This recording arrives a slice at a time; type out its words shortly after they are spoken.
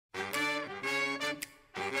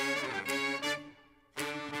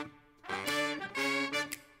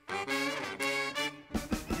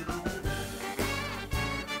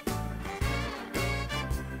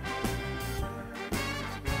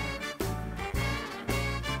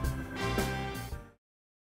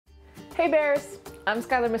Hey Bears! I'm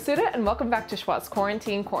Skylar Masuda and welcome back to SCHWA's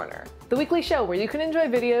Quarantine Corner, the weekly show where you can enjoy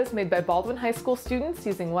videos made by Baldwin High School students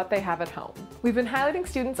using what they have at home. We've been highlighting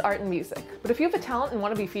students' art and music, but if you have a talent and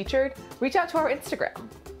want to be featured, reach out to our Instagram.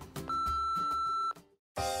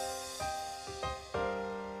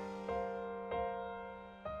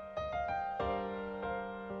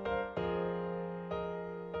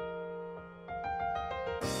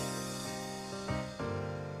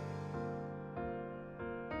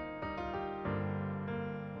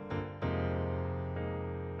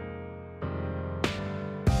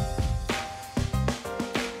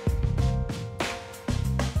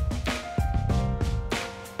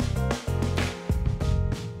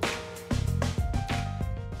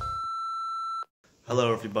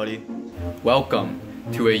 Hello everybody. Welcome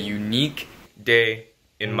to a unique day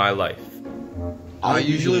in my life. I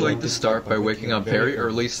usually like to start by waking up very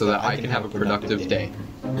early so that I can have a productive day.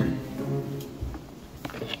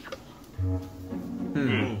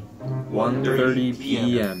 1:30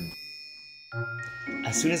 p.m.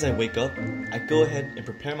 As soon as I wake up, I go ahead and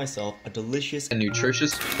prepare myself a delicious And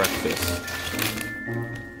nutritious Breakfast.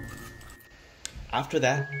 After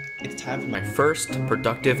that, it's time for my First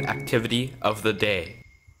productive activity of the day.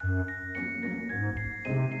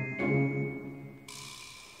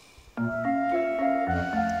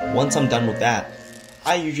 Once I'm done with that,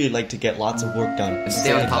 I usually like to get lots of work done And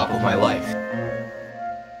stay on top of my life.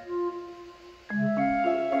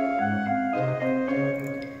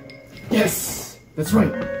 Yes, that's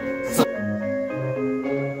right.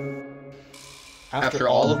 After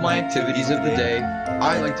all of my activities of the day,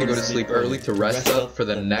 I like to go to sleep early to rest up for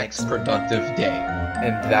the next productive day.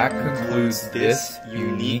 And that concludes this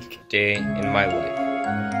unique day in my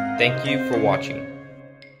life. Thank you for watching.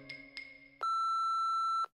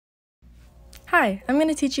 Hi, I'm going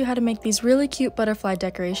to teach you how to make these really cute butterfly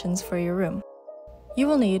decorations for your room. You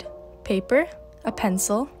will need paper, a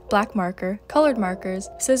pencil, black marker, colored markers,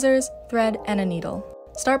 scissors, thread, and a needle.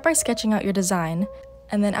 Start by sketching out your design,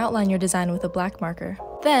 and then outline your design with a black marker.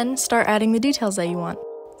 Then start adding the details that you want.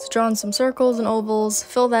 So draw in some circles and ovals,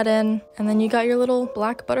 fill that in, and then you got your little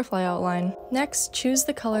black butterfly outline. Next, choose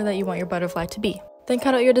the color that you want your butterfly to be. Then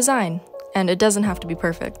cut out your design, and it doesn't have to be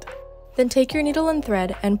perfect. Then take your needle and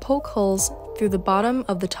thread and poke holes through the bottom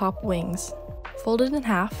of the top wings. Fold it in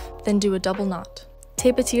half, then do a double knot.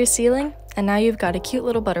 Tape it to your ceiling, and now you've got a cute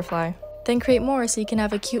little butterfly. Then create more so you can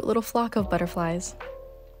have a cute little flock of butterflies.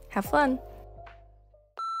 Have fun!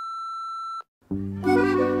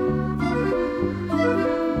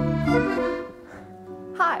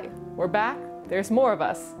 Hi, we're back, there's more of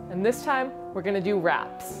us, and this time we're gonna do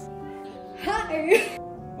raps. Hi!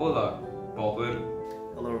 Hola, Baldwin.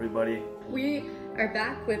 Hello everybody. We are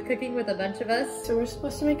back with Cooking with a Bunch of Us. So we're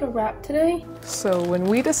supposed to make a wrap today? So when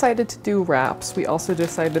we decided to do wraps, we also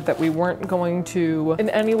decided that we weren't going to in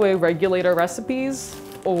any way regulate our recipes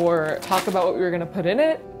or talk about what we were gonna put in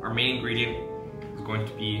it. Our main ingredient is going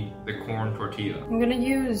to be the corn tortilla. I'm gonna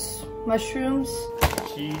use mushrooms,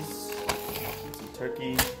 Cheese, some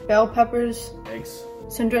turkey, bell peppers, eggs.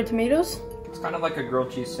 sun-dried tomatoes. It's kind of like a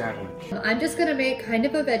grilled cheese sandwich. I'm just gonna make kind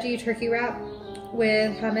of a veggie turkey wrap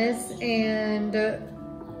with hummus and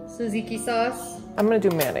tzatziki sauce. I'm gonna do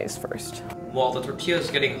mayonnaise first. While the tortilla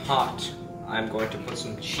is getting hot, I'm going to put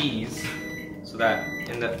some cheese so that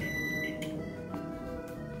in the...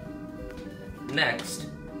 Next,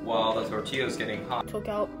 while the tortilla is getting hot, Took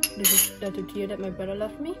out the tortilla that my brother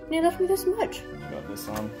left me, and he left me this much. Got this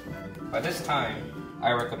on. by this time,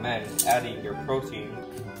 I recommend adding your protein.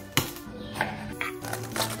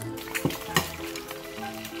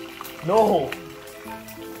 No!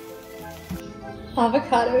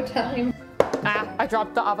 Avocado time. Ah, I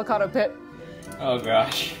dropped the avocado pit. Oh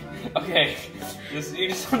gosh. Okay, you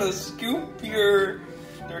just want to scoop your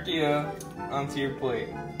tortilla onto your plate.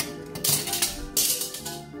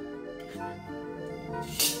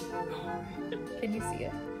 Can you see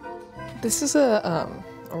it? This is a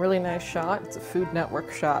really nice shot. It's a Food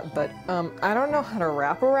Network shot, but I don't know how to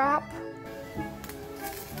wrap a wrap.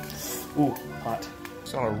 Ooh, hot.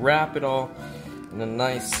 Just want to wrap it all in a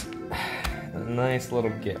nice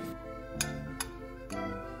little gift.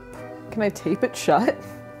 Can I tape it shut?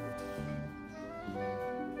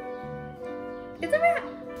 It's a wrap!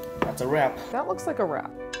 That's a wrap. That looks like a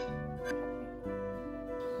wrap.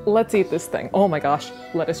 Let's eat this thing. Oh my gosh,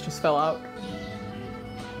 lettuce just fell out.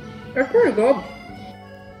 They're pretty good.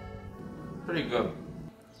 Pretty good.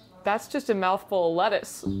 That's just a mouthful of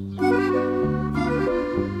lettuce.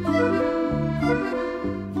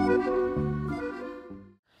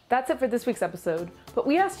 That's it for this week's episode, but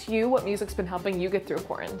we asked you what music's been helping you get through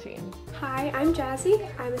quarantine. Hi, I'm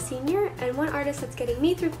Jazzy. I'm a senior, and one artist that's getting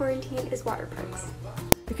me through quarantine is Water Parks.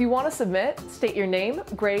 If you want to submit, state your name,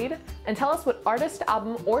 grade, and tell us what artist,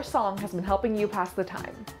 album, or song has been helping you pass the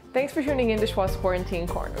time. Thanks for tuning in to SCHWA's Quarantine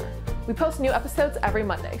Corner. We post new episodes every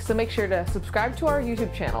Monday, so make sure to subscribe to our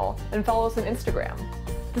YouTube channel and follow us on Instagram.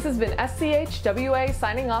 This has been SCHWA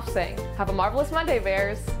signing off saying, have a marvelous Monday,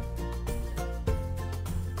 Bears!